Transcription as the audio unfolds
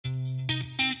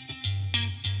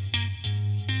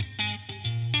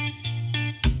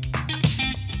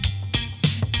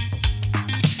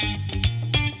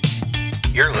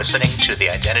You're listening to the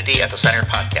Identity at the Center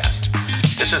podcast.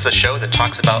 This is the show that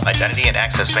talks about identity and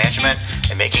access management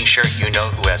and making sure you know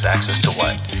who has access to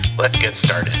what. Let's get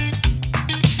started.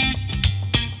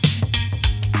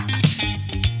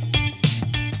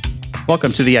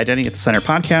 Welcome to the Identity at the Center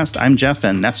podcast. I'm Jeff,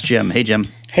 and that's Jim. Hey, Jim.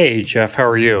 Hey, Jeff. How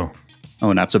are you?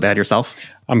 Oh, not so bad. Yourself?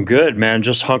 I'm good, man.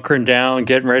 Just hunkering down,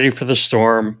 getting ready for the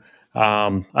storm.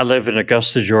 I live in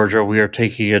Augusta, Georgia. We are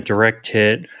taking a direct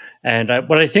hit. And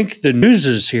what I think the news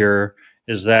is here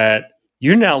is that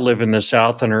you now live in the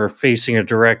South and are facing a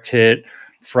direct hit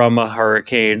from a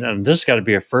hurricane. And this has got to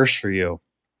be a first for you.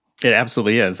 It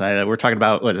absolutely is. We're talking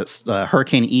about, what is it,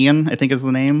 Hurricane Ian, I think is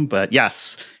the name. But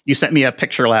yes, you sent me a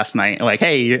picture last night. Like,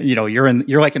 hey,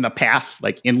 you're like in the path,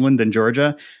 like inland in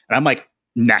Georgia. And I'm like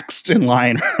next in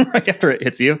line right after it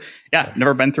hits you. Yeah,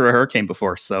 never been through a hurricane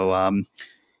before. So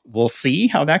we'll see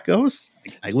how that goes.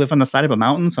 I live on the side of a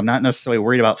mountain, so I'm not necessarily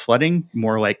worried about flooding,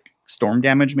 more like storm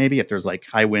damage, maybe if there's like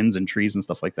high winds and trees and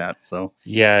stuff like that. So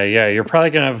yeah, you're probably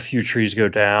gonna have a few trees go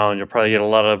down. You'll probably get a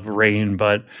lot of rain,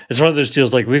 but it's one of those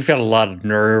deals. Like we've got a lot of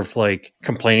nerve, like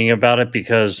complaining about it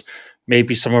because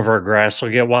maybe some of our grass will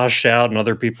get washed out, and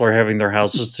other people are having their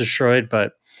houses destroyed.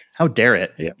 But how dare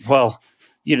it? Yeah, well,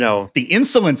 the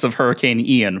insolence of Hurricane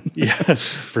Ian. Yeah,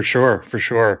 for sure.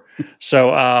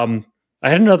 So I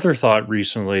had another thought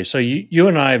recently. So you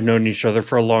and I have known each other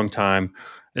for a long time.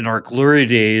 In our glory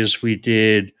days, we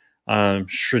did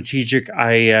strategic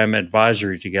IAM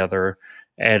advisory together.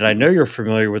 And I know you're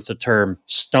familiar with the term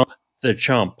stump the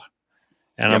chump.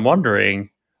 And I'm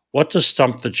wondering, what does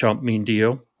stump the chump mean to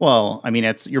you? Well, I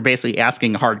mean, you're basically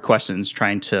asking hard questions,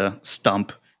 trying to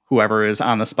stump whoever is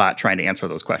on the spot trying to answer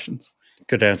those questions.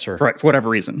 Good answer. For whatever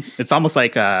reason. It's almost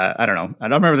like, I don't know. I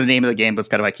don't remember the name of the game, but it's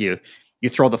kind of like you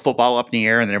throw the football up in the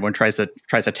air and then everyone tries to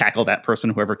tackle that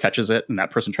person, whoever catches it, and that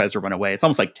person tries to run away. It's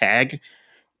almost like tag,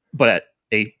 but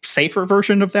a safer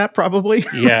version of that, probably.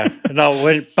 Yeah.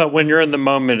 No, but when you're in the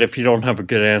moment, if you don't have a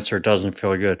good answer, it doesn't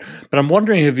feel good. But I'm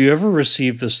wondering, have you ever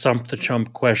received the stump the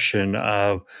chump question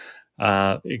of,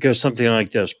 it goes something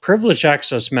like this: privileged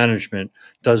access management,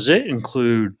 does it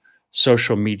include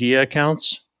social media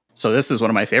accounts? So this is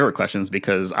one of my favorite questions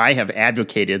because I have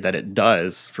advocated that it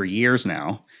does for years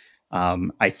now.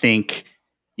 I think,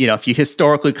 if you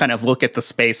historically kind of look at the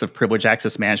space of privileged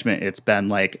access management, it's been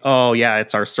like, oh yeah,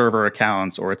 it's our server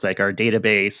accounts, or it's like our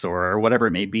database, or whatever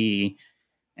it may be.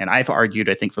 And I've argued,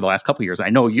 I think, for the last couple of years. I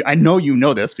know you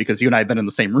know this because you and I have been in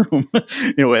the same room.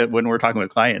 When we're talking with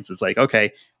clients, it's like,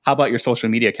 okay, how about your social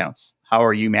media accounts? How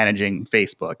are you managing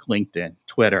Facebook, LinkedIn,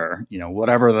 Twitter?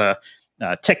 Whatever the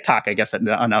TikTok, I guess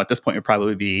now at this point would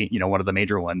probably be one of the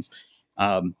major ones.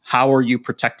 How are you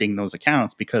protecting those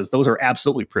accounts? Because those are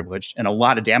absolutely privileged, and a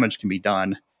lot of damage can be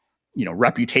done,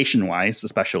 reputation wise,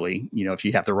 especially, if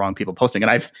you have the wrong people posting.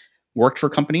 And I've worked for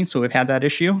companies who have had that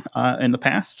issue in the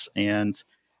past. And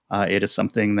it is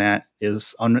something that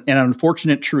is an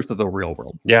unfortunate truth of the real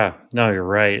world. Yeah, no, you're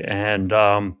right. And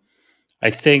I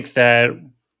think that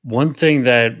one thing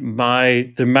that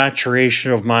the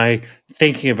maturation of my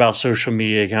thinking about social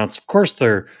media accounts, of course,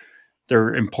 they're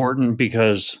important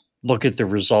because look at the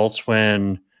results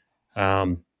when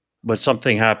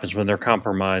something happens, when they're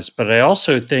compromised. But I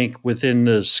also think within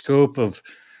the scope of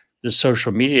the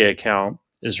social media account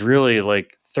is really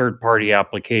like third-party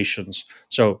applications.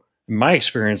 So in my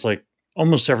experience, like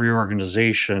almost every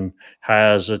organization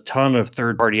has a ton of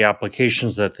third-party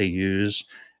applications that they use.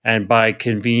 And by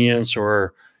convenience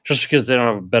or just because they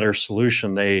don't have a better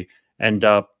solution, they end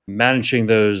up managing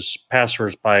those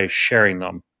passwords by sharing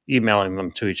them, emailing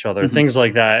them to each other, things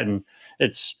like that. And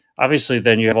it's obviously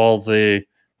then you have all the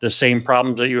same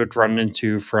problems that you would run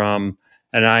into from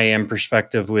an IAM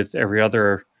perspective with every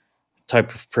other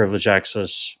type of privileged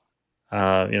access.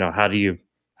 How do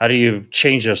you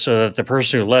change it so that the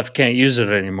person who left can't use it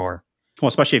anymore? Well,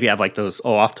 especially if you have like those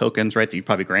OAuth tokens, right, that you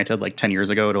probably granted like 10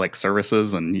 years ago to like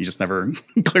services and you just never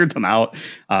cleared them out.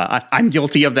 I'm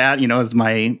guilty of that, as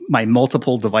my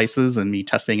multiple devices and me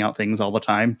testing out things all the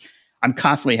time. I'm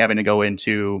constantly having to go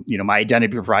into, my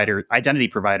identity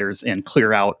providers and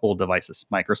clear out old devices,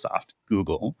 Microsoft,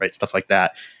 Google, right, stuff like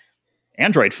that.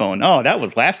 Android phone. Oh, that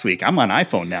was last week. I'm on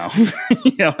iPhone now,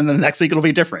 and then the next week it'll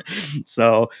be different.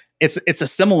 So it's a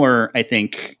similar, I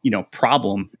think,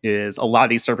 problem is a lot of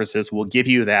these services will give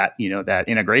you that, that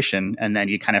integration, and then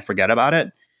you kind of forget about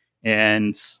it.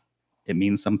 And it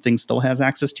means something still has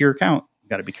access to your account. You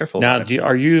got to be careful. Now, about do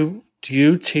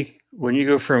you take, when you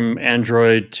go from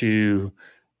Android to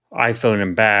iPhone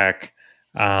and back,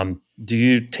 do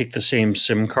you take the same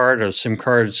SIM card? Are SIM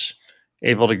cards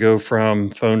able to go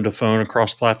from phone to phone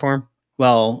across platform?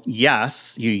 Well,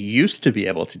 yes, you used to be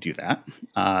able to do that.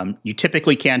 You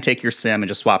typically can take your SIM and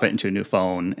just swap it into a new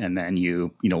phone, and then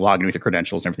you log in with your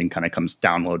credentials, and everything kind of comes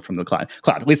download from the cloud.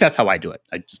 At least that's how I do it.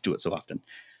 I just do it so often.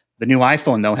 The new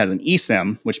iPhone though has an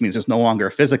eSIM, which means there's no longer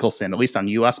a physical SIM, at least on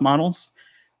US models.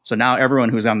 So now everyone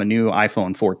who's on the new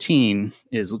iPhone 14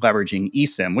 is leveraging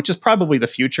eSIM, which is probably the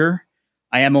future.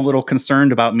 I am a little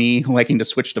concerned about me liking to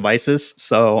switch devices,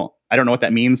 so I don't know what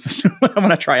that means. I'm going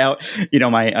to try out,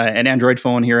 my an Android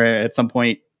phone here at some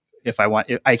point. If I want,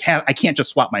 I can't just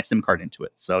swap my SIM card into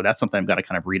it, so that's something I've got to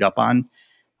kind of read up on.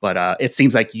 But it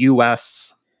seems like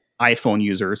US iPhone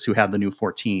users who have the new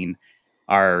 14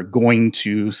 are going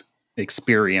to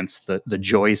experience the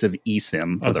joys of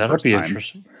eSIM for the that'll first be time,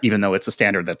 interesting. even though it's a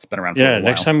standard that's been around for a Yeah, while.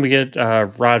 next time we get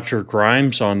Roger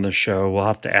Grimes on the show, we'll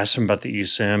have to ask him about the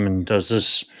eSIM and does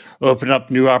this open up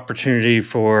new opportunity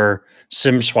for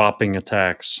SIM swapping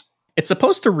attacks? It's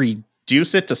supposed to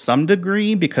reduce it to some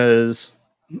degree because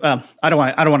I don't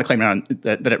want to claim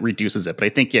that it reduces it, but I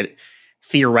think it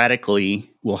theoretically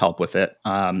will help with it.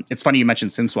 It's funny you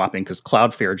mentioned SIM swapping because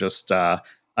Cloudflare just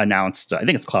announced, I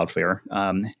think it's Cloudflare,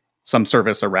 some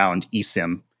service around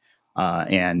eSIM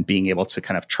and being able to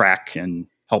kind of track and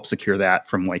help secure that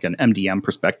from like an MDM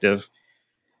perspective.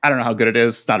 I don't know how good it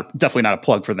is. It's definitely not a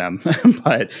plug for them,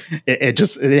 but it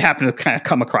happened to kind of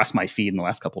come across my feed in the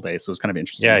last couple of days. So it's kind of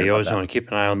interesting. Yeah, you always want to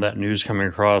keep an eye on that news coming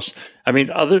across. I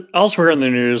mean, elsewhere in the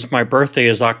news, my birthday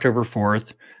is October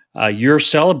 4th. You're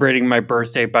celebrating my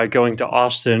birthday by going to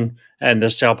Austin and the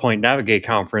SailPoint Navigate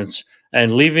conference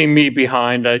and leaving me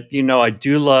behind. I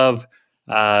do love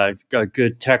a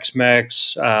good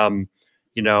Tex-Mex, the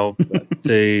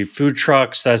food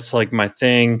trucks. That's like my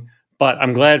thing. But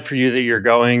I'm glad for you that you're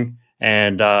going.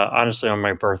 And honestly, on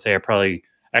my birthday, I probably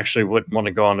actually wouldn't want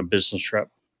to go on a business trip.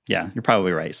 Yeah, you're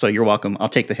probably right. So you're welcome. I'll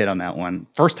take the hit on that one.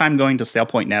 First time going to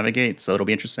SailPoint Navigate, so it'll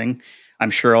be interesting.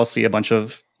 I'm sure I'll see a bunch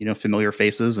of familiar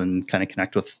faces and kind of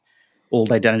connect with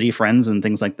old identity friends and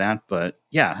things like that. But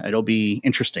yeah, it'll be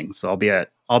interesting. So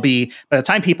I'll be by the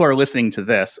time people are listening to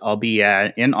this, I'll be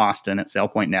in Austin at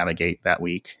SailPoint Navigate that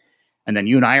week. And then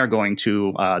you and I are going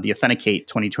to the Authenticate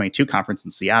 2022 conference in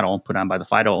Seattle, put on by the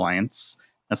FIDO Alliance.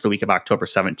 That's the week of October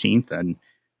 17th. And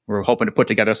we're hoping to put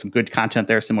together some good content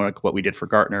there, similar to what we did for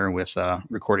Gartner with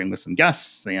recording with some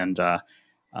guests and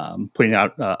putting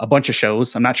out a bunch of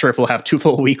shows. I'm not sure if we'll have 2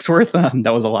 full weeks worth.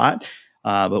 That was a lot.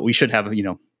 But we should have,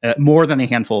 more than a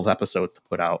handful of episodes to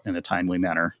put out in a timely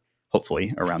manner,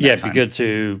 hopefully around that time. Yeah, it'd be good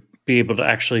to be able to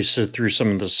actually sit through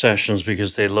some of the sessions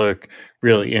because they look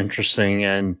really interesting.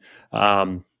 And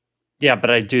but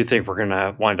I do think we're going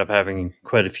to wind up having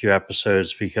quite a few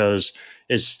episodes because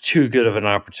it's too good of an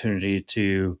opportunity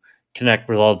to connect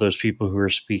with all those people who are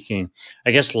speaking.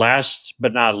 I guess last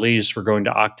but not least, we're going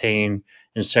to Octane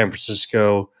in San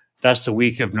Francisco. That's the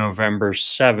week of November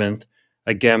 7th.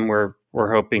 Again, we're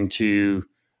hoping to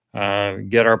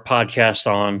get our podcast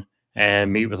on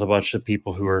and meet with a bunch of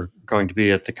people who are going to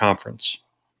be at the conference.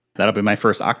 That'll be my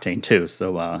first Octane too.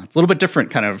 So it's a little bit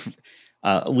different kind of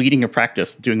leading a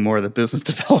practice, doing more of the business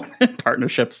development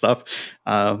partnership stuff.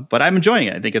 But I'm enjoying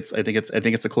it. I think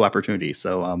it's a cool opportunity.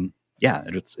 So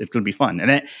it's going to be fun.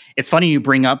 And it's funny you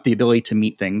bring up the ability to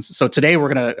meet things. So today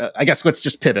we're going to, I guess, let's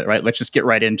just pivot, right? Let's just get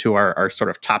right into our sort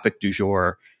of topic du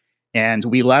jour. And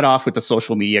we led off with the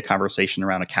social media conversation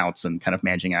around accounts and kind of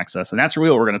managing access. And that's really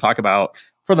what we're going to talk about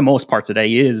for the most part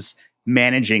today is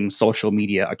managing social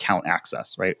media account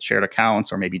access, right? Shared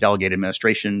accounts or maybe delegated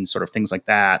administration, sort of things like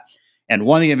that. And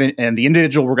the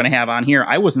individual we're going to have on here,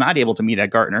 I was not able to meet at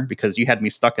Gartner because you had me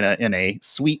stuck in a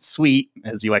sweet,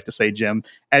 as you like to say, Jim,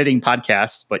 editing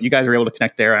podcasts. But you guys are able to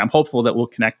connect there. And I'm hopeful that we'll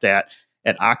connect at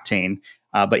Octane.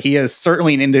 But he is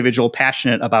certainly an individual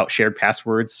passionate about shared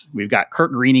passwords. We've got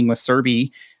Kurt Greening with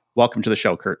Serby. Welcome to the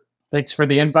show, Kurt. Thanks for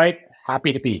the invite.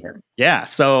 Happy to be here. Yeah.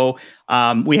 So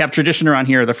we have tradition around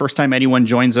here. The first time anyone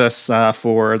joins us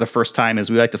for the first time is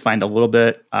we like to find a little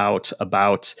bit out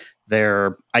about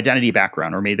their identity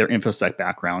background or maybe their InfoSec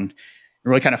background and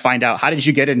really kind of find out how did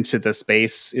you get into this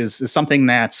space? Is something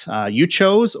that you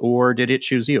chose or did it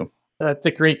choose you? That's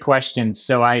a great question.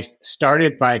 So I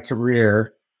started my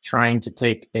career trying to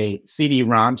take a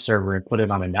CD-ROM server and put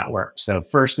it on a network. So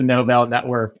first the Novell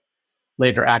network,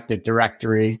 later Active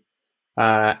Directory.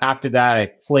 After that,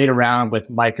 I played around with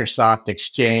Microsoft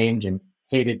Exchange and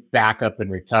hated backup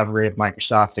and recovery of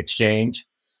Microsoft Exchange.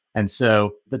 And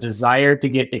so the desire to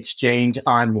get Exchange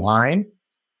online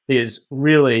is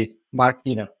really,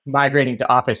 migrating to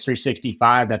Office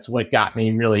 365. That's what got me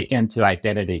really into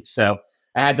identity. So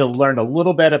I had to learn a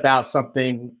little bit about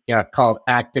something called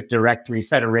Active Directory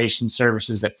Federation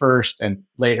Services at first, and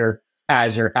later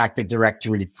Azure Active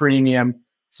Directory Premium.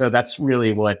 So that's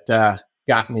really what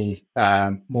got me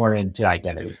more into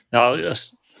identity. Now,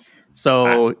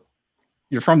 So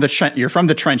you're from the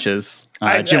trenches, Jim.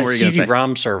 What are you going to say?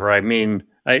 CD-ROM server. I mean,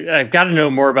 I've got to know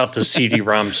more about the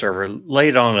CD-ROM server. Lay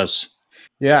it on us.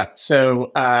 Yeah.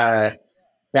 So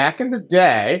back in the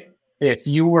day, if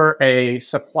you were a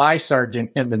supply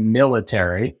sergeant in the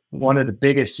military, one of the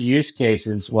biggest use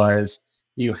cases was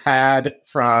you had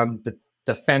from the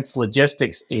Defense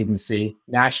Logistics Agency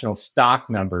national stock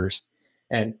numbers,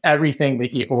 and everything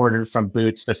that you ordered from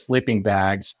boots to sleeping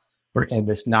bags were in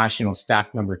this national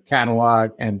stock number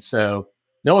catalog. And so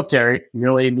military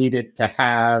really needed to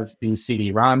have these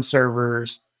CD-ROM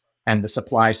servers, and the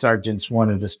supply sergeants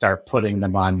wanted to start putting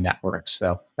them on networks.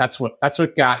 So that's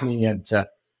what got me into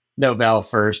Novell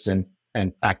first and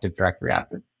Active Directory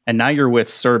after. And now you're with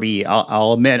Serby.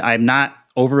 I'll admit I'm not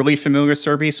overly familiar with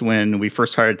Serby. So when we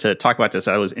first started to talk about this,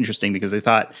 I was interesting because I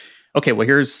thought, okay, well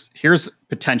here's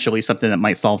potentially something that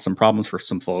might solve some problems for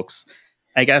some folks.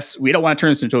 I guess we don't want to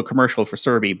turn this into a commercial for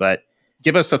Serby, but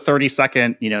give us a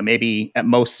 30-second, maybe at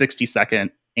most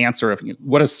 60-second answer of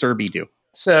what does Serby do?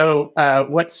 So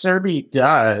what Serby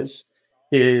does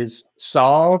is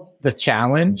solve the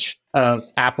challenge of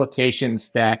applications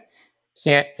that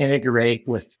can't integrate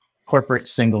with corporate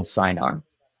single sign-on.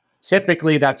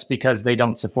 Typically, that's because they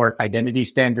don't support identity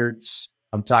standards.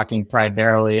 I'm talking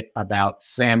primarily about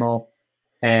SAML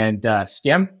and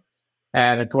SCIM.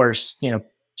 And of course,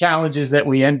 challenges that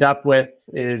we end up with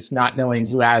is not knowing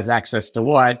who has access to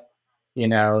what,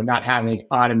 not having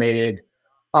automated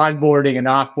onboarding and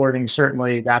offboarding.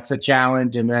 Certainly that's a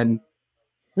challenge. And then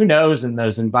who knows in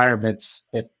those environments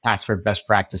if password best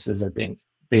practices are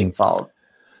being followed.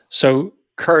 So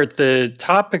Kurt, the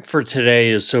topic for today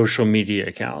is social media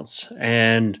accounts.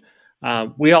 And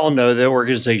we all know that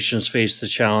organizations face the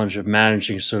challenge of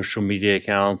managing social media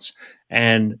accounts.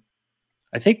 And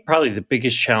I think probably the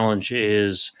biggest challenge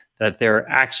is that they're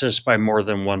accessed by more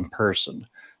than one person.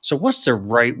 So what's the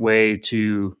right way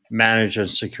to manage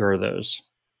and secure those?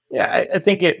 Yeah, I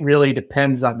think it really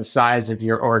depends on the size of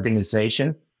your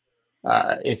organization.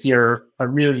 If you're a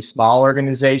really small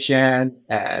organization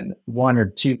and one or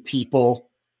two people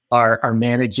are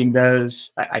managing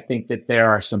those, I think that there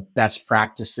are some best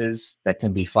practices that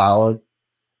can be followed.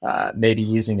 Maybe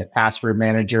using a password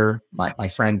manager. My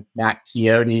friend Matt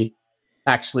Chiotti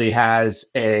actually has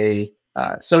a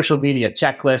social media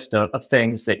checklist of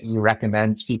things that he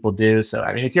recommends people do. So,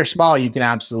 I mean, if you're small, you can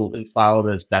absolutely follow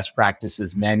those best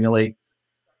practices manually.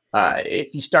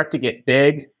 If you start to get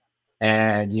big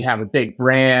and you have a big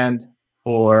brand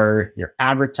or you're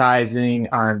advertising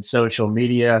on social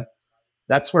media,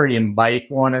 that's where you might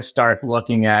want to start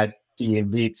looking at, do you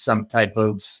need some type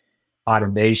of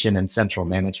automation and central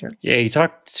management? Yeah, you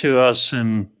talked to us,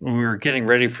 and when we were getting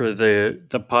ready for the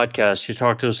podcast, you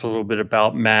talked to us a little bit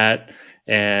about Matt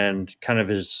and kind of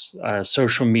his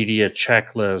social media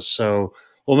checklist. So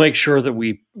we'll make sure that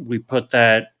we put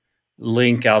that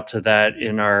link out to that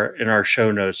in our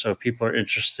show notes. So if people are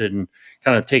interested in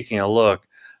kind of taking a look.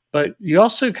 But you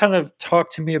also kind of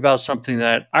talked to me about something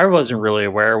that I wasn't really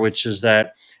aware, which is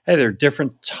that, hey, there are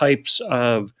different types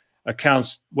of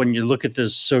accounts when you look at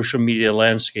this social media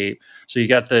landscape. So you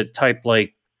got the type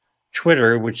like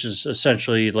Twitter, which is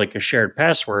essentially like a shared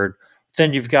password.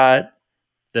 Then you've got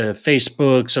the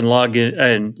Facebooks and login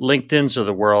and LinkedIn's of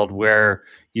the world where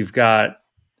you've got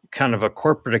kind of a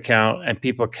corporate account and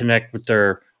people connect with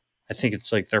I think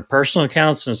it's like their personal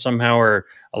accounts and somehow are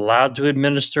allowed to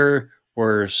administer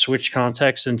or switch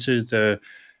contacts into the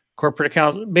corporate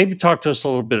account. Maybe talk to us a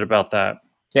little bit about that.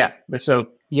 Yeah, so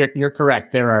you're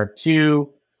correct. There are two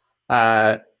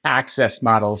access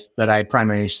models that I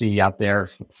primarily see out there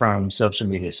from social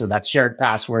media. So that's shared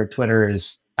password. Twitter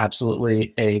is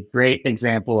absolutely a great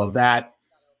example of that.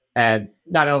 And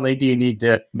not only do you need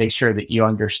to make sure that you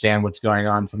understand what's going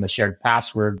on from the shared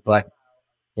password, but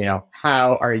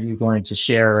how are you going to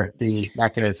share the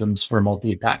mechanisms for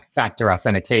multi-factor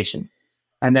authentication?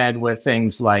 And then with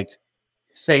things like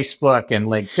Facebook and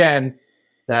LinkedIn,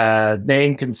 the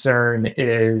main concern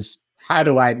is, how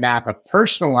do I map a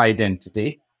personal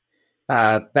identity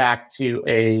back to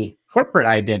a corporate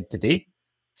identity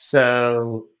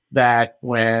so that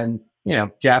when,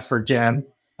 Jeff or Jim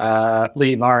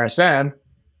leave RSM,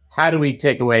 how do we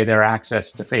take away their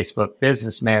access to Facebook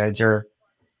Business Manager?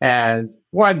 And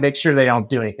one, make sure they don't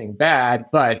do anything bad,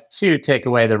 but two, take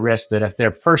away the risk that if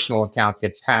their personal account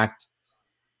gets hacked,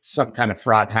 some kind of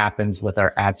fraud happens with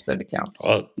our ad spend accounts.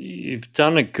 Well, you've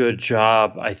done a good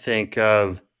job, I think,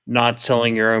 of not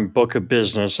selling your own book of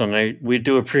business, and we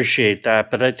do appreciate that.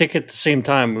 But I think at the same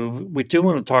time, we do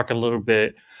want to talk a little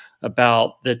bit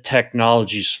about the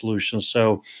technology solution.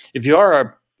 So if you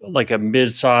are like a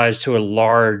mid-sized to a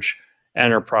large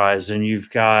enterprise and you've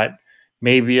got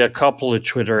maybe a couple of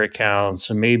Twitter accounts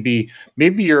and maybe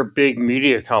you're a big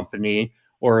media company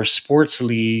or a sports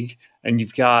league and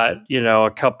you've got,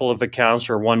 a couple of accounts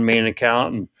or one main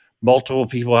account and multiple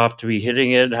people have to be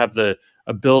hitting it and have the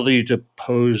ability to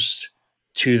post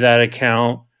to that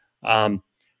account.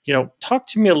 Talk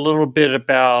to me a little bit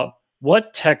about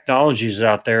what technologies is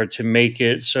out there to make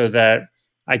it so that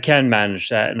I can manage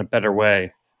that in a better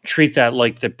way. Treat that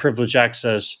like the privilege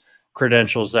access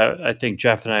credentials that I think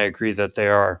Jeff and I agree that they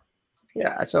are.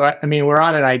 Yeah. So, I mean, we're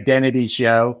on an identity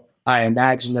show. I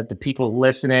imagine that the people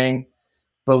listening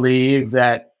believe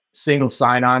that single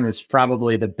sign-on is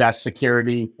probably the best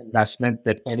security investment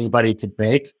that anybody could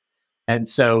make. And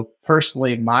so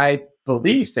personally, my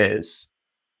belief is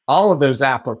all of those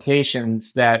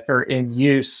applications that are in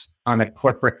use on a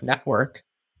corporate network,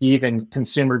 even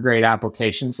consumer grade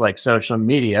applications like social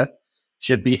media,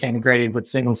 should be integrated with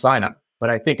single sign-on. But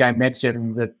I think I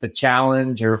mentioned that the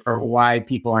challenge or why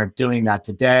people aren't doing that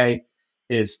today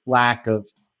is lack of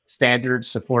standard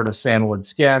support of sandalwood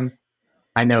skim.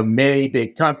 I know many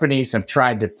big companies have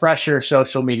tried to pressure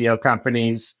social media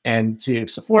companies into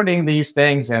supporting these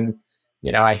things. And,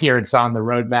 I hear it's on the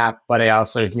roadmap, but I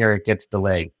also hear it gets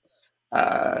delayed.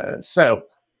 So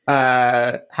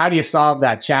how do you solve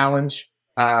that challenge?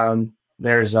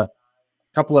 There's a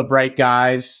couple of bright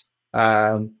guys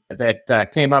that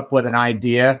came up with an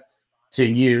idea to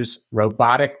use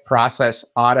robotic process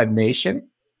automation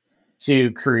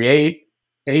to create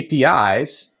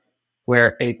APIs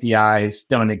where APIs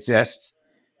don't exist.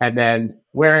 And then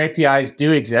where APIs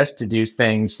do exist to do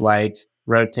things like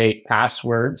rotate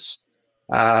passwords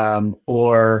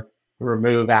or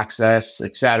remove access,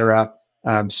 et cetera.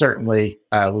 Certainly,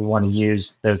 we want to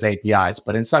use those APIs.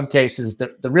 But in some cases,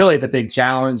 the big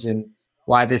challenge and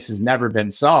why this has never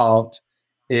been solved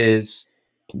is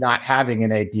not having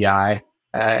an API.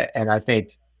 And I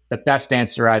think the best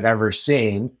answer I've ever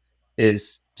seen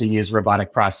is to use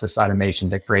robotic process automation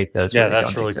to create those. Yeah,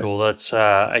 that's really cool. That's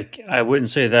I wouldn't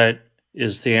say that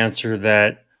is the answer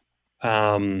that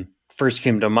first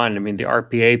came to mind. I mean, the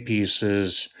RPA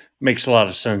piece makes a lot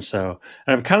of sense though.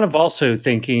 And I'm kind of also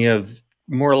thinking of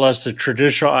more or less the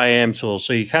traditional IAM tool.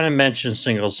 So you kind of mentioned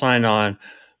single sign-on,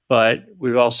 but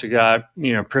we've also got,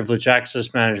 privilege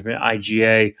access management,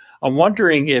 IGA. I'm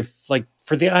wondering if, like,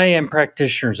 for the IAM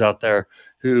practitioners out there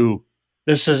who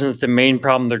this isn't the main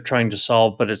problem they're trying to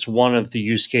solve, but it's one of the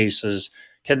use cases,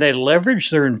 can they leverage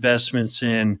their investments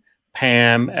in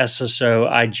PAM, SSO,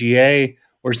 IGA,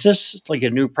 or is this like a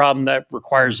new problem that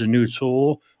requires a new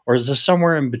tool, or is this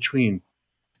somewhere in between?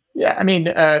 Yeah, I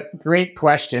mean, great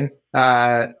question.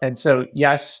 And so,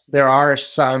 yes, there are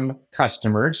some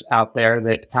customers out there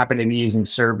that happen to be using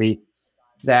Survey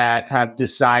that have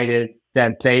decided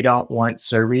that they don't want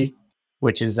Survey,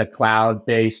 which is a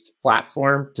cloud-based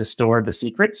platform to store the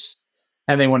secrets,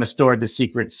 and they want to store the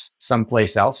secrets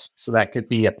someplace else. So that could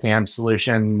be a PAM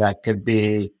solution, that could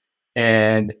be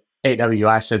an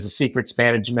AWS as a secrets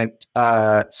management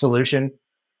solution.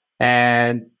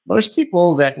 And most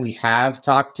people that we have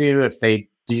talked to, if they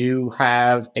do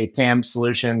have a PAM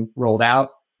solution rolled out,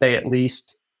 they at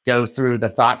least go through the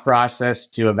thought process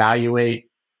to evaluate,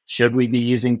 should we be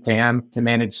using PAM to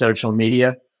manage social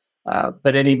media?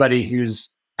 But anybody who's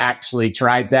actually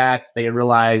tried that, they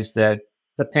realize that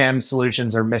the PAM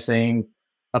solutions are missing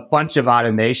a bunch of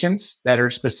automations that are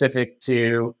specific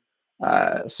to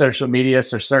social media.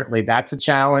 So certainly that's a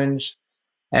challenge.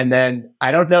 And then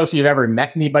I don't know if you've ever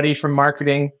met anybody from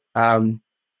marketing.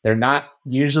 They're not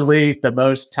usually the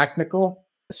most technical.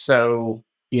 So,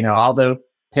 although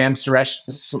PAM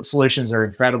solutions are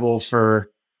incredible for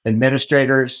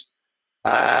administrators,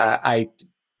 I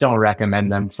don't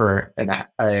recommend them for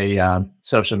a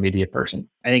social media person.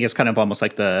 I think it's kind of almost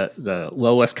like the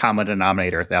lowest common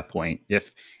denominator at that point.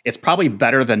 If it's probably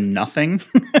better than nothing,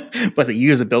 but the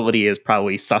usability is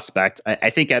probably suspect.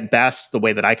 I think at best, the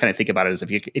way that I kind of think about it is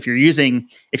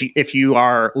if you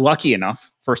are lucky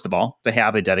enough, first of all, to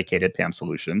have a dedicated PAM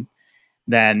solution,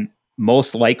 then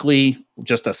most likely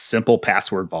just a simple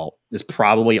password vault is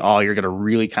probably all you're going to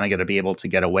really kind of going to be able to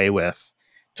get away with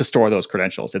to store those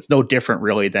credentials. It's no different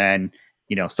really than,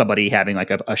 somebody having like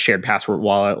a shared password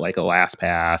wallet like a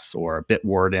LastPass or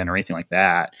Bitwarden or anything like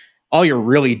that. All you're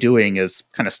really doing is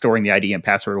kind of storing the ID and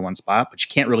password in one spot, but you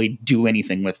can't really do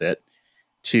anything with it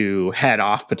to head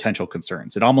off potential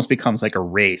concerns. It almost becomes like a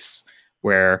race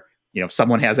where,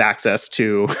 someone has access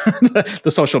to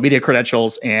the social media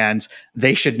credentials and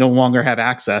they should no longer have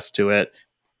access to it.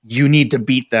 you need to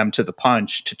beat them to the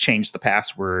punch to change the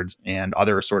password and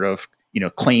other sort of,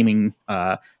 claiming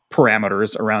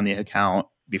parameters around the account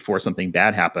before something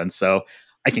bad happens. So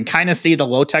I can kind of see the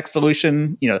low tech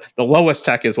solution. The lowest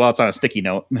tech is, well, it's on a sticky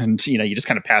note and, you just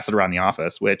kind of pass it around the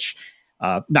office, which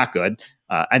not good.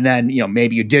 And then,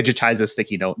 maybe you digitize a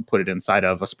sticky note and put it inside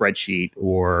of a spreadsheet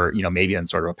or, maybe in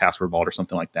sort of a password vault or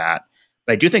something like that.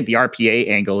 But I do think the RPA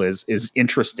angle is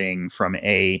interesting from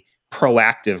a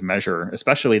proactive measure,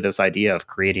 especially this idea of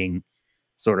creating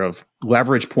sort of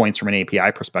leverage points from an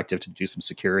API perspective to do some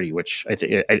security, which I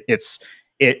think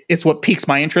it's what piques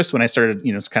my interest when I started,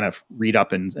 to kind of read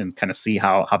up and kind of see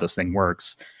how this thing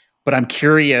works. But I'm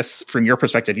curious from your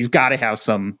perspective, you've got to have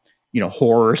some,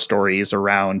 horror stories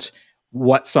around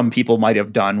what some people might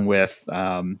have done with,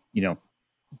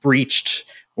 breached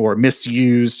or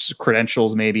misused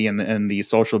credentials, maybe in the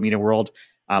social media world.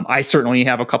 I certainly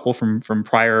have a couple from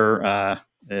prior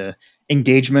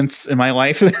engagements in my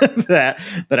life that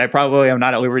I probably am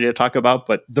not at liberty to talk about,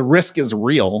 but the risk is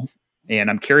real. And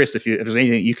I'm curious if there's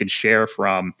anything you could share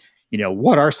from,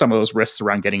 what are some of those risks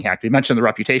around getting hacked? We mentioned the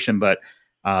reputation, but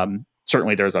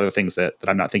certainly there's other things that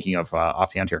I'm not thinking of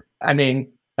offhand here. I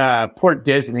mean, Port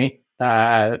Disney,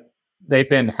 they've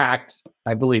been hacked,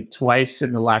 I believe, twice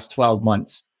in the last 12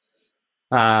 months.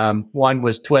 One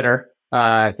was Twitter.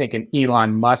 I think an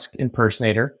Elon Musk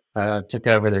impersonator took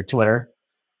over their Twitter.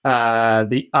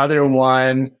 The other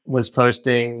one was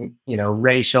posting,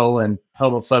 racial and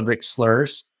homophobic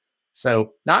slurs.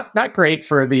 So not great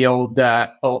for the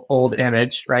old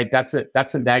image, right? That's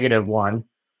a negative one.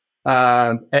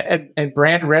 And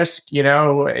brand risk,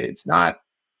 it's not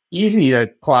easy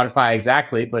to quantify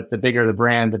exactly, but the bigger the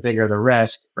brand, the bigger the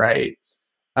risk, right?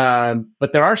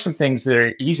 But there are some things that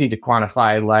are easy to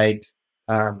quantify, like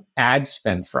ad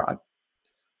spend fraud.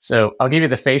 So I'll give you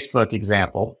the Facebook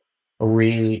example.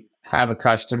 We have a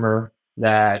customer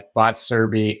that bought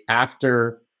Serby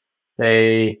after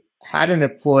they had an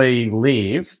employee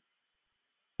leave.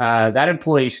 That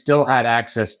employee still had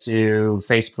access to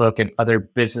Facebook and other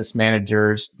business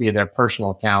managers via their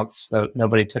personal accounts. So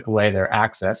nobody took away their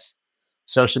access.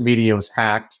 Social media was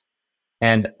hacked,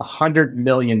 and $100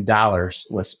 million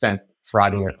was spent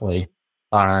fraudulently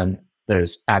on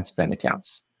those ad spend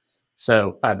accounts.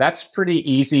 So that's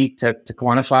pretty easy to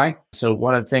quantify. So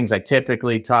one of the things I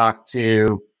typically talk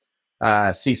to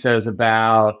CISOs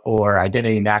about, or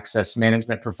identity and access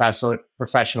management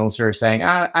professionals who are saying,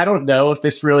 I don't know if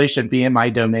this really should be in my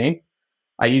domain.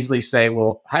 I usually say,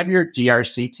 well, have your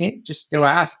GRC team just go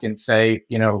ask and say,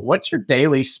 what's your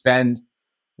daily spend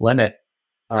limit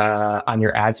on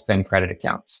your ad spend credit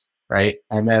accounts, right?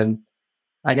 And then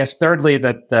I guess thirdly,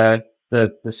 the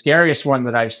scariest one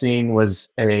that I've seen was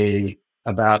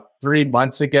about 3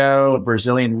 months ago, a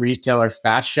Brazilian retailer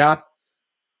Fast Shop.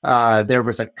 There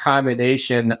was a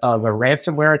combination of a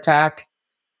ransomware attack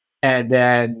and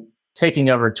then taking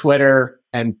over Twitter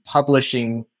and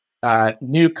publishing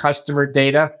new customer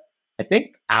data, I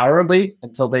think hourly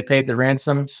until they paid the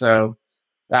ransom. So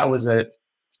that was it's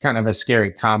kind of a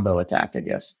scary combo attack, I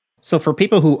guess. So for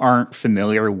people who aren't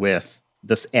familiar with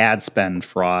this ad spend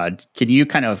fraud, can you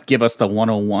kind of give us the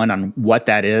 101 on what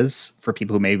that is for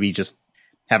people who maybe just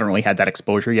haven't really had that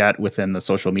exposure yet within the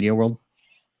social media world?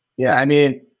 Yeah, I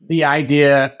mean, the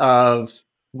idea of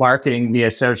marketing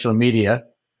via social media,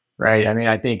 right? I mean,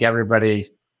 I think everybody,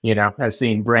 has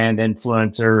seen brand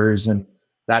influencers and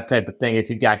that type of thing. If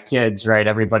you've got kids, right,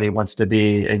 everybody wants to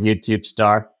be a YouTube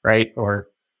star, right? Or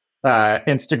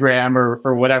Instagram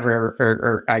or whatever,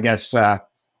 or I guess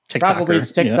probably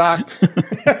it's TikTok,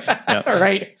 yeah.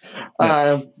 Right?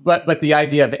 Yeah. But the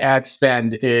idea of ad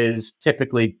spend is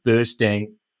typically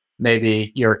boosting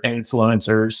maybe your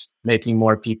influencers, making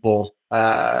more people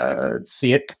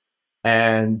see it,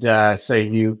 and so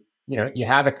you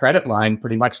have a credit line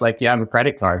pretty much like you have a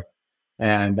credit card,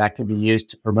 and that can be used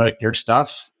to promote your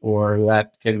stuff, or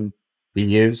that can be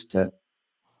used to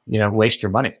waste your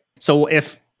money. So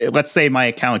if let's say my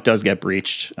account does get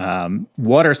breached,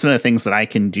 what are some of the things that I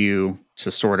can do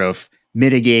to sort of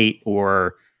mitigate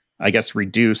or I guess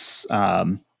reduce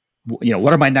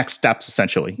what are my next steps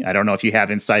essentially? I don't know if you have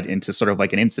insight into sort of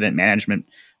like an incident management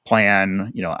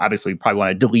plan. Obviously we probably want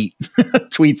to delete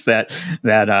tweets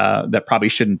that probably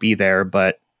shouldn't be there,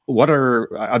 but what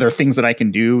are there things that I can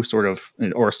do sort of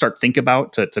or start think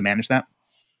about to manage that?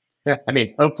 Yeah, I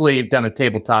mean, hopefully you've done a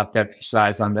tabletop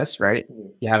exercise on this, right?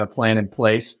 You have a plan in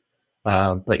place.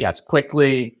 But yes,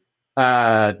 quickly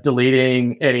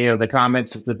deleting any of the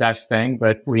comments is the best thing.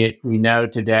 But we know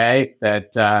today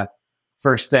that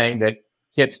first thing that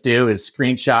kids do is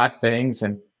screenshot things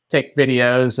and take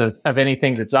videos of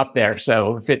anything that's up there.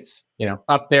 So if it's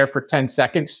up there for 10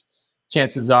 seconds,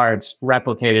 chances are it's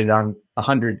replicated on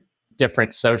 100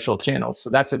 different social channels. So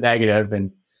that's a negative.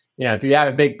 And, if you have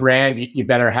a big brand, you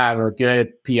better have a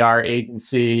good PR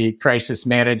agency, crisis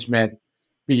management,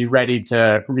 be ready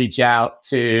to reach out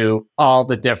to all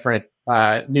the different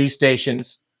news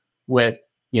stations with,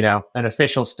 an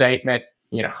official statement.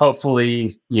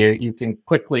 Hopefully you can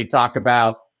quickly talk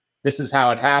about, this is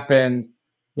how it happened.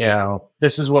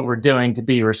 This is what we're doing to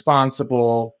be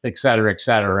responsible, et cetera,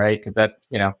 right? That,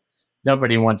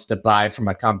 nobody wants to buy from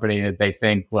a company that they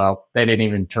think, well, they didn't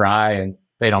even try and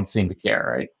they don't seem to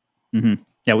care, right? Mm-hmm.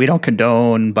 Yeah, we don't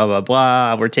condone blah, blah,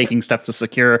 blah. We're taking steps to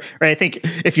secure. Right. I think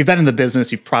if you've been in the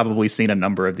business, you've probably seen a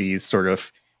number of these sort of,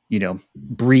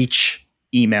 breach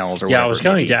emails or whatever. Yeah, I was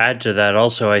going to add to that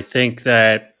also. I think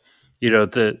that,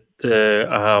 the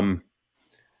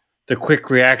quick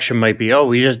reaction might be, oh,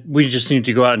 we just need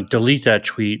to go out and delete that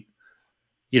tweet.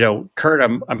 Kurt,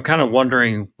 I'm kind of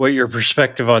wondering what your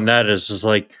perspective on that is. Is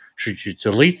like, should you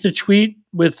delete the tweet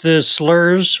with the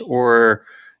slurs, or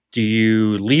do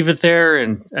you leave it there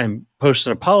and post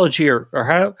an apology, or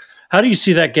how do you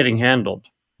see that getting handled?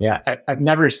 Yeah, I've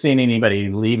never seen anybody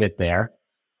leave it there.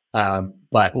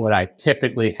 But what I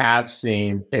typically have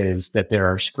seen is that there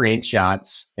are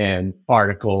screenshots and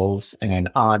articles and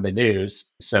on the news.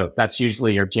 So that's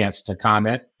usually your chance to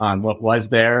comment on what was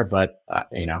there. But,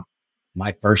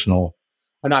 my personal,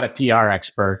 I'm not a PR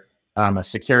expert. I'm a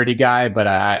security guy, but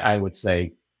I would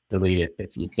say delete it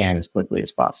if you can as quickly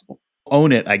as possible.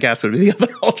 Own it, I guess, would be the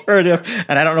other alternative.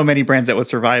 And I don't know many brands that would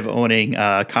survive owning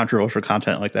controversial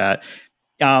content like that.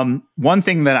 One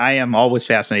thing that I am always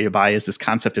fascinated by is this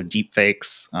concept of deep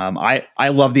fakes. I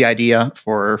love the idea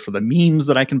for the memes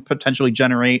that I can potentially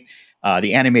generate,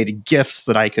 the animated GIFs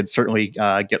that I could certainly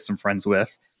get some friends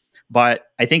with. But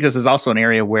I think this is also an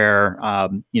area where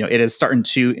it is starting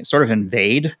to sort of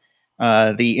invade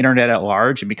the internet at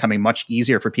large and becoming much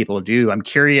easier for people to do. I'm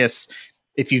curious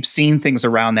if you've seen things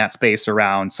around that space,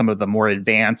 around some of the more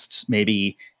advanced,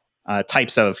 maybe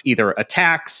types of either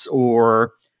attacks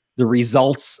or the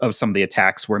results of some of the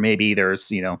attacks, where maybe there's,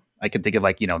 I could think of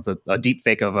like, a deep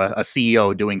fake of a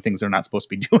CEO doing things they're not supposed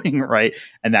to be doing, right?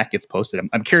 And that gets posted.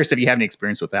 I'm curious if you have any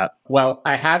experience with that. Well,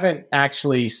 I haven't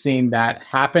actually seen that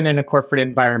happen in a corporate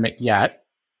environment yet,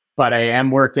 but I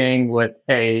am working with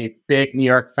a big New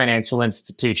York financial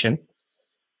institution,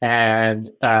 and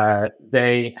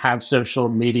they have social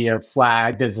media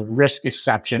flagged as a risk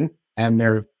exception, and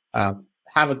they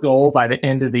have a goal by the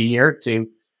end of the year to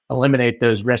eliminate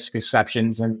those risk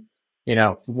exceptions. And,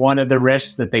 one of the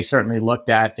risks that they certainly looked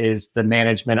at is the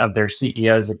management of their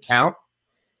CEO's account.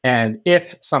 And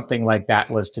if something like that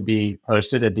was to be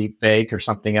posted, a deep fake or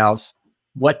something else,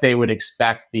 what they would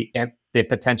expect the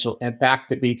potential impact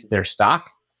to be to their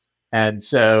stock. And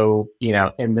so,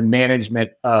 in the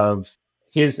management of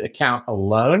his account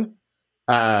alone,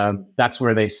 that's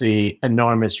where they see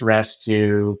enormous risk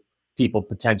to people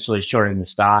potentially shorting the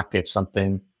stock if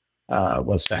something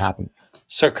was to happen.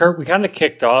 So, Kurt, we kind of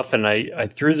kicked off, and I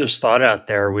threw this thought out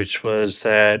there, which was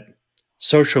that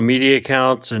social media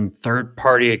accounts and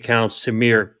third-party accounts, to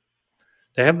me,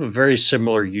 they have a very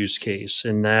similar use case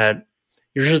in that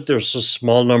usually there's a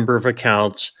small number of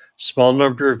accounts, small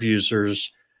number of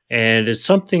users, and it's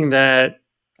something that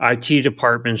IT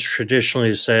departments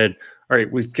traditionally said, all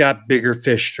right, we've got bigger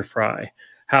fish to fry.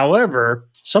 However,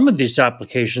 some of these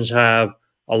applications have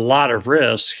a lot of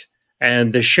risk,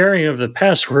 and the sharing of the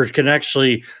password can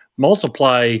actually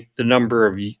multiply the number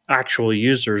of actual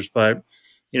users. But,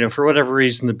 for whatever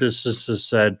reason, the businesses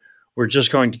said, we're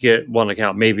just going to get one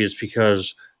account. Maybe it's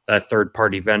because that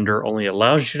third-party vendor only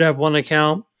allows you to have one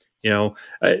account.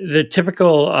 The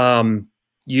typical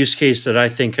use case that I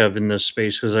think of in this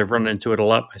space, because I've run into it a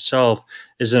lot myself,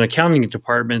 is an accounting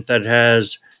department that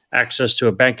has access to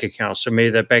a bank account. So maybe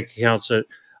that bank account's a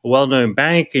well-known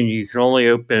bank, and you can only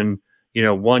open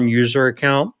one user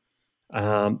account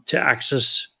to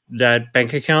access that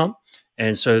bank account.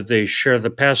 And so they share the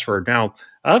password. Now,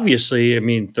 obviously,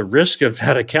 the risk of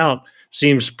that account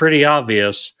seems pretty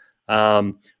obvious.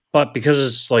 But because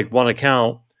it's like one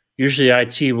account, usually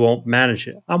IT won't manage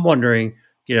it. I'm wondering,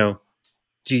 do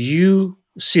you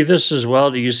see this as well?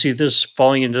 Do you see this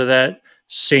falling into that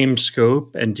same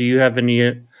scope? And do you have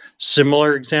any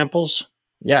similar examples?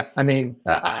 Yeah,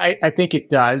 I think it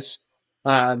does.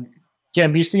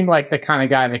 Jim, you seem like the kind of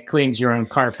guy that cleans your own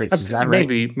carpets. Is that right?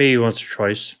 Maybe once or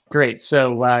twice. Great.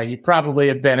 So you probably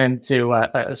have been into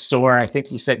a store. I think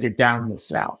you said you're down in the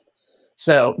South.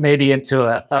 So maybe into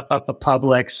a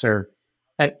Publix or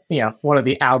one of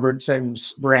the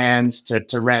Albertsons brands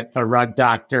to rent a rug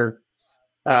doctor.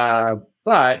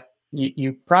 But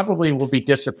you probably will be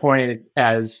disappointed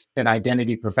as an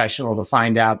identity professional to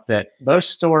find out that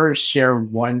most stores share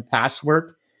one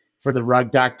password for the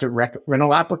Rug Doctor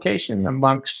rental application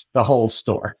amongst the whole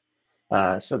store.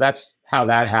 So that's how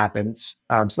that happens.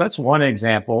 So that's one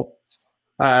example.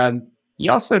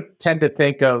 You also tend to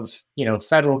think of,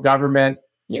 federal government,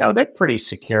 they're pretty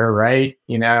secure, right?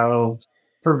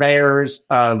 Purveyors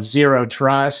of zero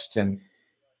trust. And,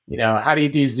 how do you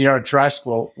do zero trust?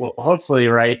 Well, hopefully,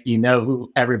 right,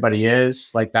 who everybody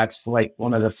is. Like that's like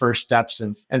one of the first steps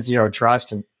in zero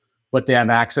trust and what they have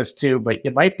access to. But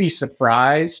you might be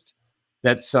surprised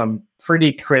that some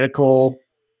pretty critical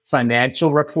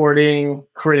financial reporting,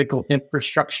 critical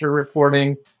infrastructure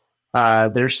reporting,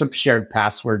 there's some shared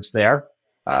passwords there.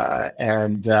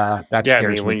 And that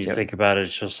scares me when too. you think about it,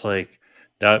 it's just like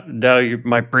now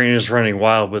my brain is running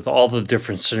wild with all the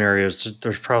different scenarios.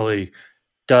 There's probably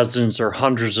dozens or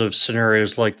hundreds of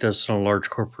scenarios like this in a large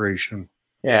corporation.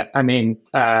 Yeah, I mean,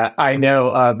 I know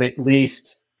of at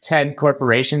least 10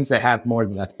 corporations that have more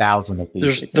than 1,000 of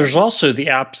these. There's also the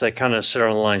apps that kind of sit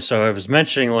on the line. So I was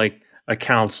mentioning like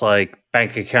accounts like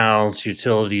bank accounts,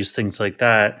 utilities, things like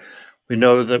that. We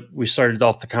know that we started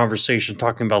off the conversation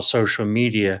talking about social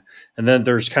media, and then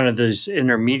there's kind of these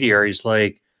intermediaries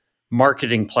like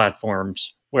marketing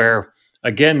platforms where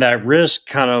again that risk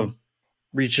kind of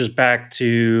reaches back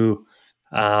to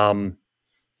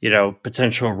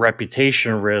potential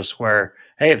reputation risk where,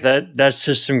 hey, if that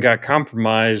system got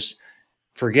compromised,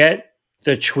 forget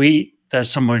the tweet that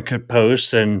someone could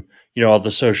post and, all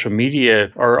the social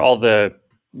media or all the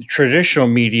traditional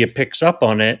media picks up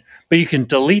on it, but you can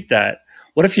delete that.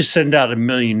 What if you send out 1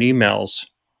 million emails?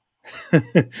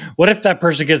 What if that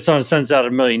person gets on and sends out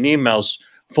 1 million emails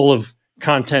full of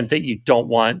content that you don't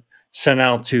want sent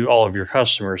out to all of your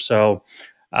customers? So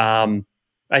I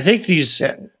think these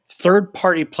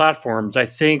third-party platforms, I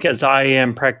think as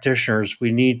IAM practitioners,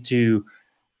 we need to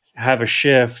have a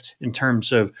shift in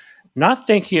terms of not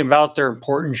thinking about their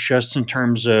importance just in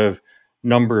terms of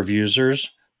number of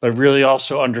users, but really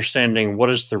also understanding what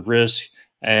is the risk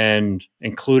and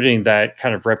including that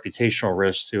kind of reputational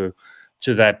risk to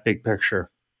that big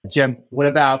picture. Jim, what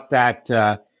about that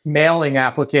mailing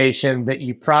application that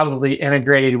you probably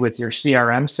integrated with your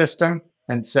CRM system?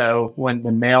 And so when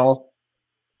the mail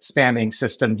spamming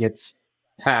system gets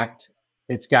hacked,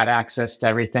 it's got access to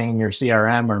everything in your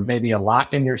CRM or maybe a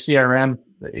lot in your CRM,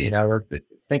 or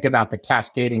think about the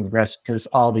cascading risk because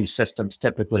all these systems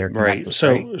typically are connected.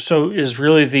 Right. So is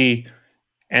really the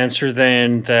answer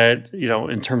then that,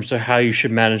 in terms of how you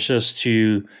should manage this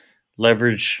to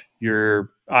leverage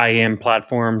your IAM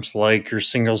platforms like your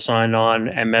single sign-on,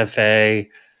 MFA,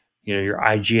 your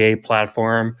IGA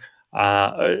platform,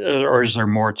 or is there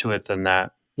more to it than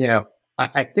that?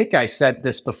 I think I said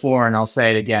this before and I'll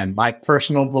say it again. My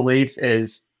personal belief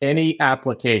is any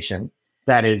application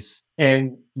that is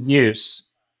in use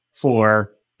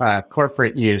for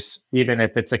corporate use, even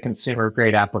if it's a consumer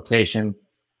grade application,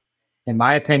 in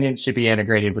my opinion, should be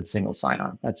integrated with single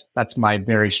sign-on. That's my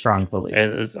very strong belief.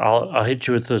 And I'll hit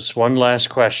you with this one last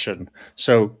question.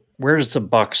 So where does the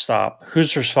buck stop?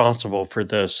 Who's responsible for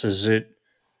this? Is it,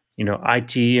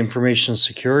 IT information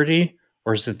security,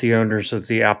 or is it the owners of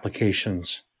the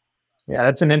applications? Yeah,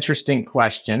 that's an interesting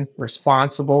question.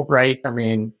 Responsible, right? I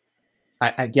mean,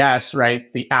 I guess,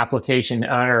 right, the application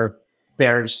owner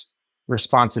bears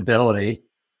responsibility.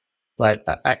 But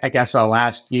I guess I'll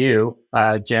ask you,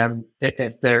 Jim,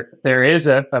 if there is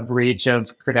a breach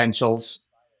of credentials,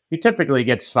 who typically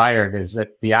gets fired? Is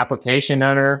it the application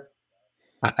owner?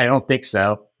 I don't think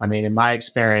so. I mean, in my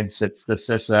experience, it's the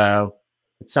CISO.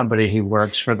 It's somebody who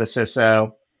works for the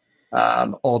CISO.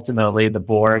 Ultimately, the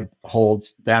board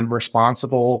holds them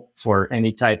responsible for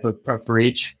any type of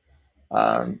breach.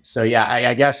 So yeah,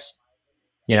 I guess,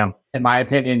 in my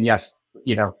opinion, yes,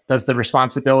 does the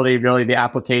responsibility really the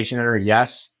application owner?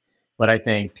 Yes. But I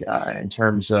think in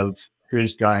terms of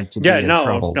who's going to be in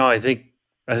trouble. No, I think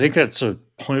that's a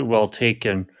point well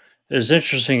taken. It's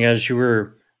interesting as you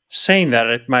were saying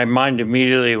that, my mind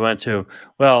immediately went to,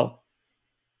 well,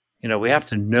 we have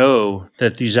to know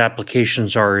that these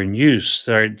applications are in use,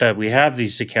 that we have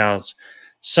these accounts.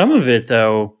 Some of it,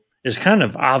 though, is kind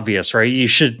of obvious, right? You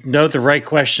should know the right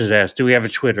questions to ask. Do we have a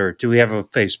Twitter? Do we have a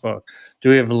Facebook? Do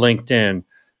we have a LinkedIn?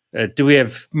 Do we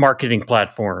have marketing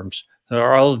platforms? There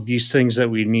are all of these things that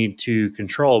we need to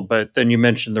control. But then you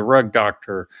mentioned the Rug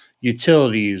Doctor,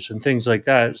 utilities, and things like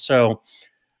that. So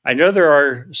I know there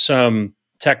are some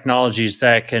technologies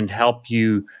that can help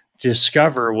you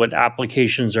discover what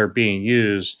applications are being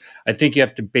used. I think you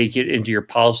have to bake it into your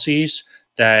policies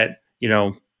that,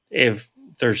 if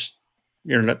there's,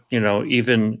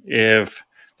 even if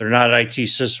they're not IT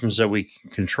systems that we can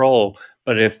control,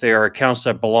 but if they are accounts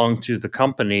that belong to the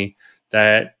company,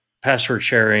 that password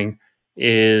sharing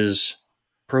is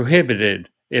prohibited.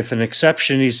 If an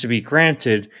exception needs to be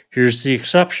granted, here's the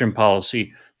exception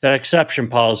policy. That exception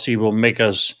policy will make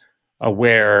us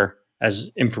aware as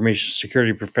information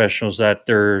security professionals that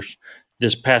there's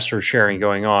this password sharing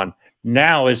going on.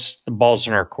 Now it's the ball's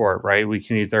in our court, right? We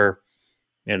can either,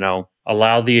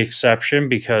 allow the exception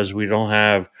because we don't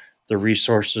have the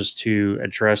resources to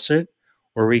address it,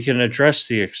 or we can address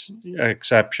the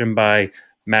exception by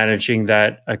managing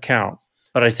that account.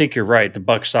 But I think you're right. The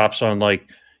buck stops on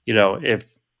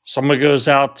if someone goes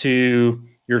out to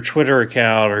your Twitter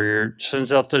account or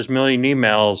sends out those million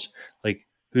emails, like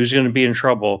who's going to be in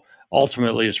trouble?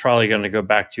 Ultimately, it's probably going to go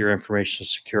back to your information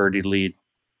security lead.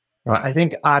 Well, I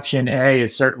think option A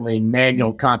is certainly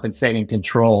manual compensating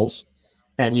controls.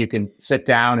 And you can sit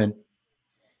down and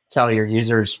tell your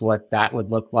users what that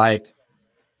would look like.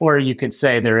 Or you could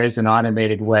say there is an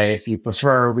automated way. If you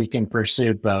prefer, we can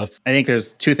pursue both. I think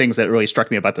there's two things that really struck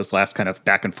me about this last kind of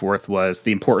back and forth was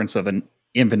the importance of an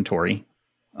inventory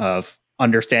of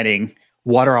understanding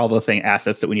what are all the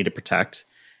assets that we need to protect.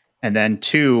 And then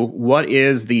two, what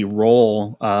is the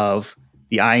role of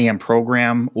the IAM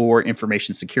program or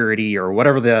information security or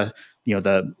whatever the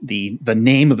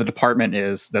name of the department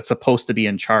is that's supposed to be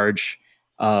in charge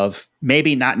of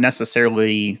maybe not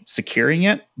necessarily securing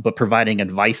it, but providing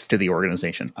advice to the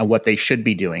organization on what they should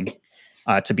be doing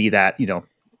to be that,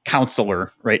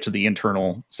 counselor, right, to the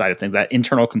internal side of things, that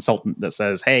internal consultant that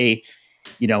says, hey,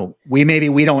 we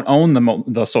don't own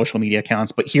the social media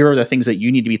accounts, but here are the things that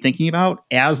you need to be thinking about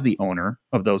as the owner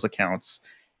of those accounts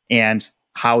and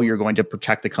how you're going to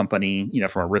protect the company,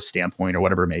 from a risk standpoint or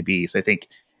whatever it may be. So I think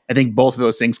both of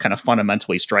those things kind of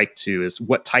fundamentally strike to is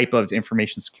what type of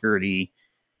information security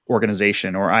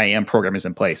organization or IAM program is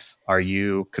in place. Are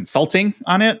you consulting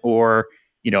on it or,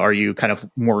 are you kind of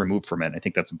more removed from it? I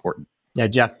think that's important. Yeah,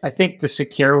 Jeff, I think the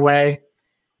secure way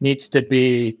needs to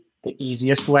be the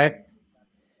easiest way.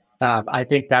 I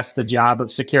think that's the job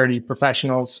of security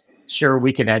professionals. Sure,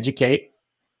 we can educate,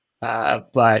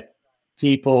 but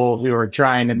people who are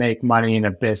trying to make money in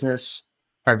a business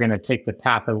are going to take the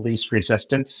path of least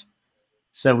resistance.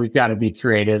 So we've got to be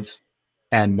creative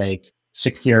and make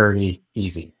security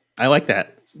easy. I like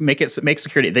that. Make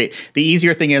security. The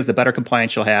easier thing is, the better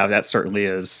compliance you'll have. That certainly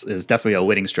is definitely a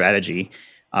winning strategy.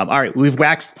 All right, we've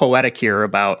waxed poetic here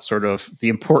about sort of the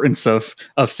importance of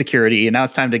security, and now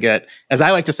it's time to get, as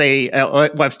I like to say,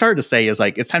 what I've started to say is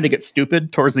like it's time to get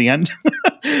stupid towards the end,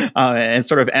 and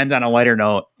sort of end on a lighter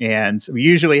note. And we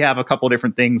usually have a couple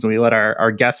different things, and we let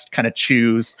our guests kind of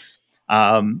choose.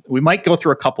 We might go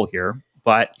through a couple here,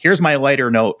 but here's my lighter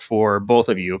note for both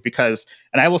of you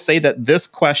and I will say that this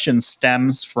question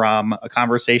stems from a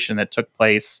conversation that took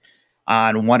place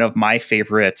on one of my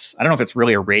favorites. I don't know if it's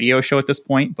really a radio show at this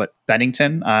point, but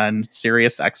Bennington on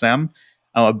Sirius XM.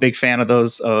 I'm a big fan of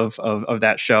those of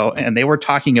that show, and they were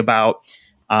talking about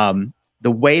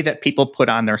the way that people put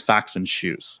on their socks and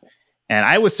shoes. And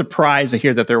I was surprised to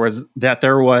hear that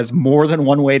there was more than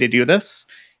one way to do this.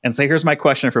 And so here's my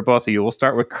question for both of you. We'll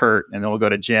start with Kurt, and then we'll go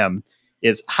to Jim.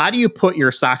 Is how do you put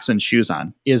your socks and shoes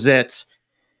on? Is it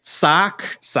sock,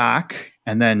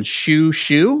 and then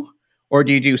shoe? Or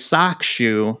do you do sock,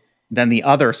 shoe, then the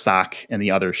other sock and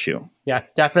the other shoe? Yeah,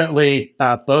 definitely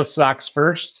both socks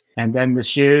first and then the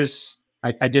shoes.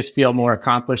 I just feel more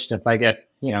accomplished if I get,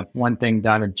 one thing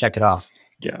done and check it off.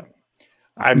 Yeah.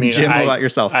 I mean, Jim, what about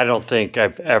yourself? I don't think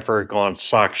I've ever gone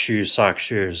sock, shoe.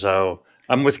 So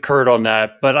I'm with Kurt on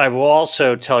that. But I will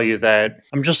also tell you that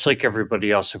I'm just like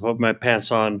everybody else. I put my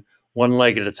pants on one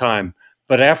leg at a time.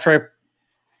 But after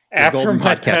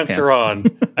my pants are on,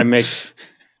 I make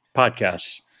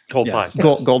podcasts, gold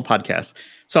podcasts.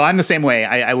 So I'm the same way.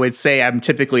 I would say I'm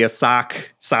typically a sock,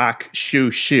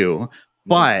 shoe.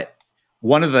 But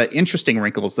one of the interesting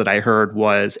wrinkles that I heard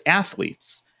was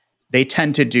athletes. They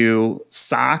tend to do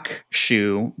sock,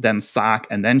 shoe, then sock,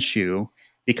 and then shoe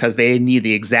because they need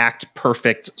the exact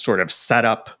perfect sort of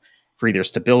setup for either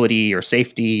stability or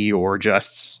safety or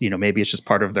just, maybe it's just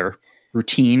part of their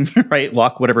routine, right?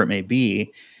 Luck, whatever it may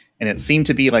be. And it seemed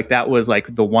to be like that was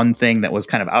like the one thing that was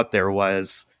kind of out there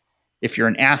was if you're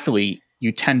an athlete,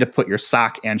 you tend to put your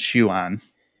sock and shoe on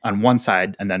one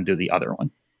side and then do the other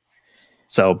one.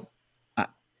 So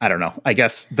I don't know. I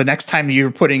guess the next time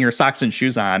you're putting your socks and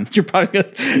shoes on, you're probably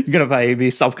going to be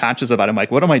self-conscious about it. I'm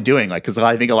like, what am I doing? Like, because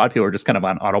I think a lot of people are just kind of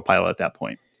on autopilot at that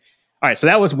point. All right. So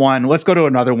that was one. Let's go to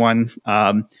another one.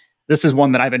 This is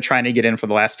one that I've been trying to get in for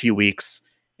the last few weeks.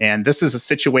 And this is a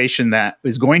situation that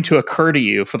is going to occur to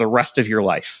you for the rest of your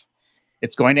life.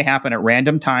 It's going to happen at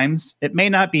random times. It may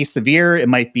not be severe. It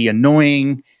might be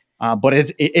annoying, but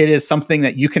it is something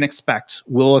that you can expect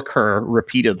will occur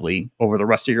repeatedly over the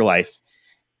rest of your life.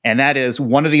 And that is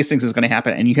one of these things is going to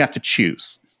happen, and you have to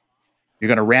choose. You're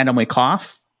going to randomly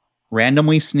cough,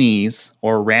 randomly sneeze,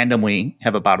 or randomly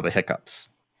have a bout of the hiccups.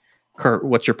 Kurt,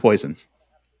 what's your poison?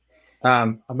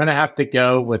 I'm going to have to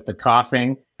go with the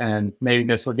coughing, and maybe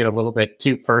this will get a little bit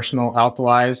too personal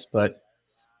health-wise, but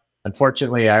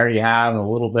unfortunately, I already have a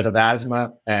little bit of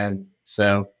asthma, and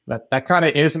so that kind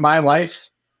of is my life.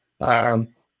 So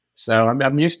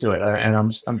I'm used to it, and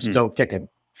I'm still kicking.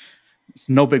 It's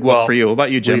no big whoop for you. What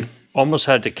about you, Jim? We've almost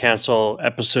had to cancel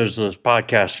episodes of this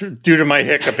podcast due to my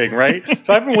hiccuping, right?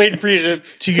 So I've been waiting for you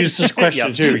to use this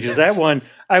question too, because that one,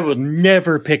 I will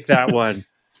never pick that one.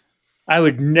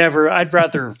 I'd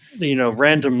rather,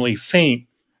 randomly faint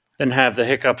than have the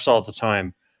hiccups all the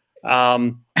time.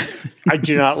 I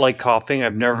do not like coughing.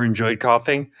 I've never enjoyed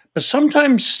coughing, but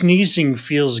sometimes sneezing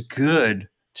feels good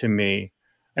to me.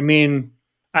 I mean,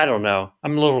 I don't know.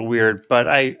 I'm a little weird, but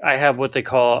I have what they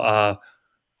call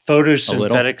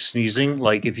photosynthetic sneezing.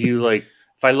 Like if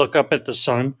I look up at the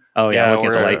sun, or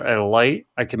at a light,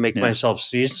 I can make myself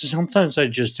sneeze. Sometimes I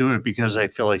just do it because I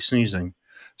feel like sneezing.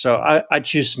 So I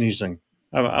choose sneezing.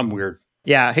 I'm weird.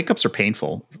 Yeah, hiccups are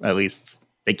painful. At least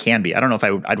they can be. I don't know if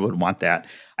I would want that.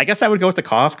 I guess I would go with the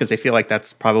cough because I feel like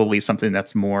that's probably something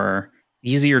that's more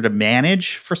easier to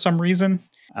manage for some reason.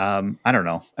 I don't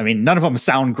know. I mean, none of them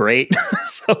sound great,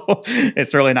 so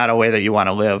it's really not a way that you want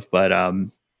to live. But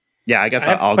I guess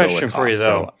I'll go with cough. Question for you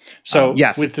though. So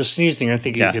yes, with the sneezing, I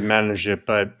think you can manage it,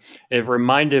 but it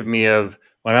reminded me of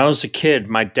when I was a kid.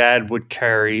 My dad would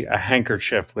carry a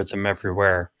handkerchief with him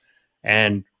everywhere,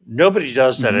 and nobody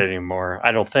does that anymore,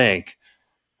 I don't think.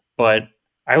 But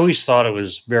I always thought it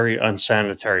was very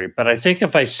unsanitary. But I think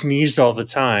if I sneezed all the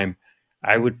time,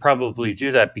 I would probably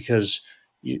do that because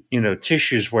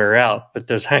tissues wear out, but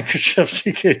those handkerchiefs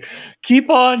you could keep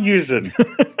on using.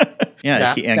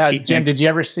 Jim, did you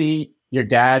ever see your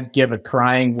dad give a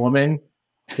crying woman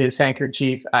his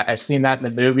handkerchief? I've seen that in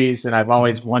the movies, and I've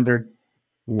always wondered,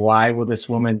 why will this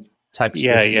woman touch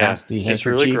this nasty handkerchief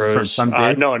really gross. From some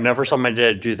dude? No, I never saw my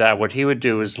dad do that. What he would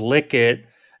do is lick it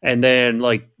and then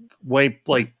wipe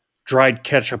dried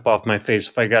ketchup off my face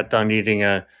if I got done eating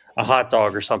a hot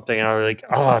dog or something. And I was like,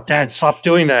 "Oh, Dad, stop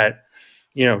doing that."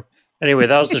 Anyway,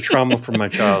 that was the trauma from my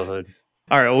childhood.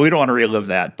 All right, well, we don't want to relive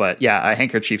that, but a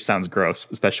handkerchief sounds gross,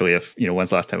 especially if when's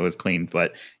the last time it was cleaned.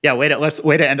 But way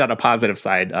to end on a positive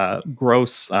side.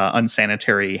 Gross,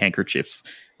 unsanitary handkerchiefs.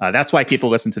 That's why people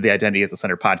listen to the Identity at the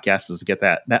Center podcast, is to get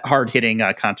that hard hitting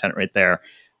content right there.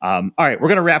 All right, we're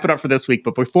going to wrap it up for this week,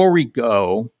 but before we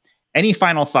go, any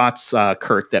final thoughts,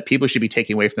 Kurt, that people should be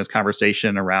taking away from this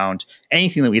conversation around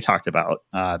anything that we talked about?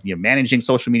 Managing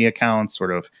social media accounts,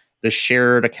 sort of the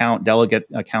shared account, delegate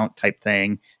account type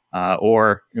thing.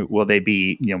 Or will they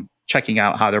be, checking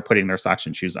out how they're putting their socks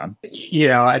and shoes on?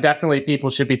 I definitely people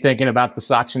should be thinking about the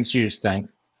socks and shoes thing.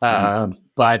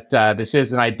 But this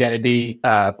is an identity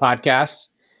podcast.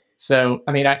 So,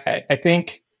 I mean, I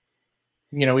think,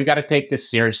 we've got to take this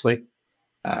seriously.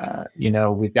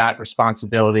 We've got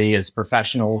responsibility as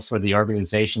professionals for the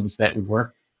organizations that we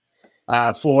work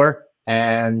for.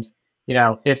 And,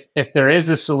 if there is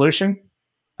a solution,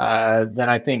 then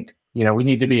I think, we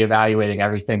need to be evaluating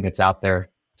everything that's out there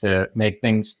to make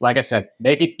things, like I said,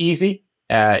 make it easy.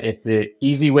 If the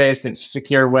easy way is the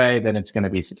secure way, then it's going to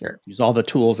be secure. Use all the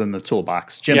tools in the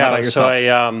toolbox. Jim, how about yourself?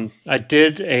 So I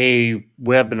did a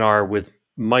webinar with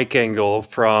Mike Engel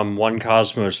from One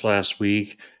Cosmos last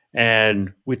week,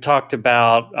 and we talked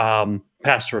about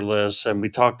passwordless, and we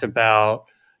talked about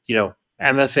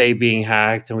MFA being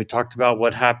hacked, and we talked about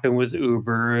what happened with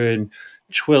Uber and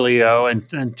Twilio,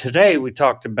 and today we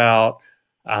talked about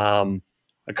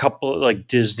a couple like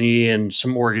Disney and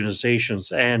some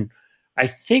organizations. And I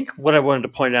think what I wanted to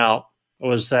point out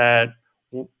was that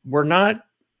we're not,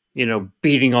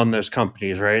 beating on those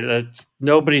companies, right?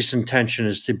 Nobody's intention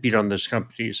is to beat on those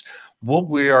companies. What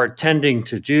we are tending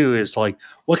to do is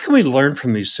what can we learn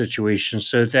from these situations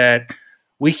so that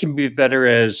we can be better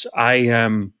as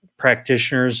IAM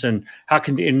practitioners, and how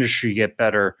can the industry get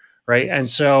better, right? And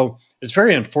so it's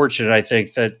very unfortunate, I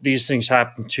think, that these things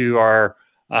happen to our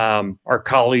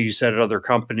colleagues at other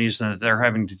companies, and that they're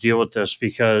having to deal with this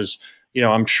because,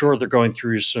 I'm sure they're going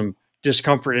through some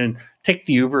discomfort. And take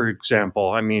the Uber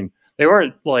example. I mean, they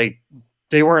weren't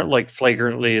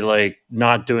flagrantly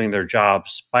not doing their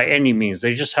jobs by any means.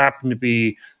 They just happened to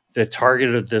be the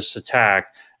target of this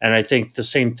attack. And I think the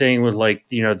same thing with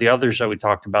the others that we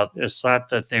talked about. It's not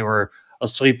that they were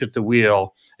asleep at the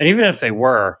wheel. And even if they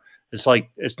were,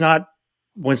 it's not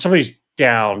when somebody's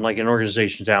down, like an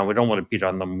organization down. We don't want to beat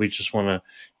on them. We just want to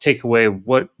take away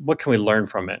what can we learn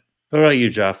from it. What about you,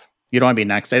 Jeff? You don't want to be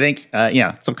next. I think,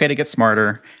 it's okay to get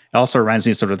smarter. It also reminds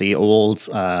me of sort of the old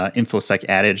InfoSec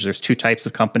adage. There's two types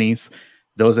of companies,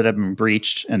 those that have been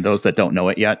breached and those that don't know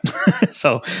it yet.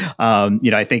 So,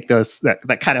 I think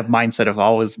that kind of mindset of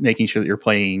always making sure that you're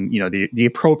playing, the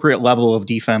appropriate level of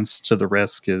defense to the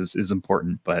risk is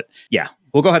important. But yeah,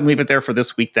 we'll go ahead and leave it there for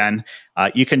this week then.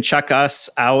 You can check us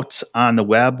out on the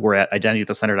web. We're at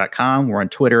identityatthecenter.com. We're on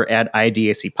Twitter at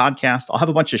IDAC Podcast. I'll have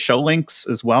a bunch of show links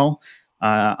as well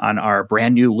on our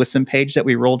brand new listen page that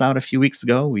we rolled out a few weeks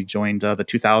ago. We joined the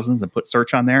 2000s and put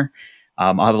search on there.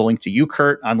 I'll have a link to you,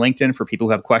 Kurt, on LinkedIn for people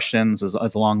who have questions, as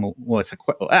along with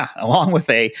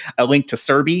a link to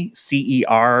Cerby,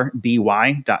 CERBY.com,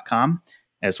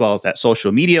 as well as that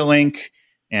social media link.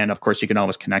 And of course, you can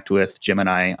always connect with Jim and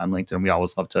I on LinkedIn. We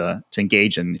always love to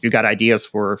engage. And if you've got ideas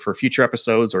for future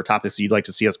episodes or topics you'd like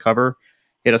to see us cover,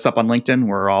 hit us up on LinkedIn.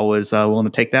 We're always willing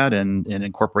to take that and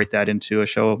incorporate that into a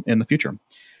show in the future.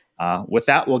 With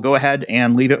that, we'll go ahead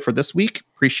and leave it for this week.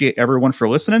 Appreciate everyone for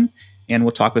listening, and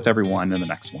we'll talk with everyone in the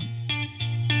next one.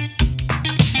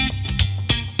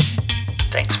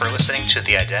 Thanks for listening to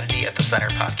the Identity at the Center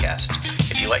podcast.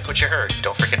 If you like what you heard,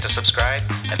 don't forget to subscribe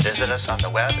and visit us on the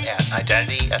web at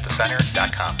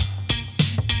identityatthecenter.com.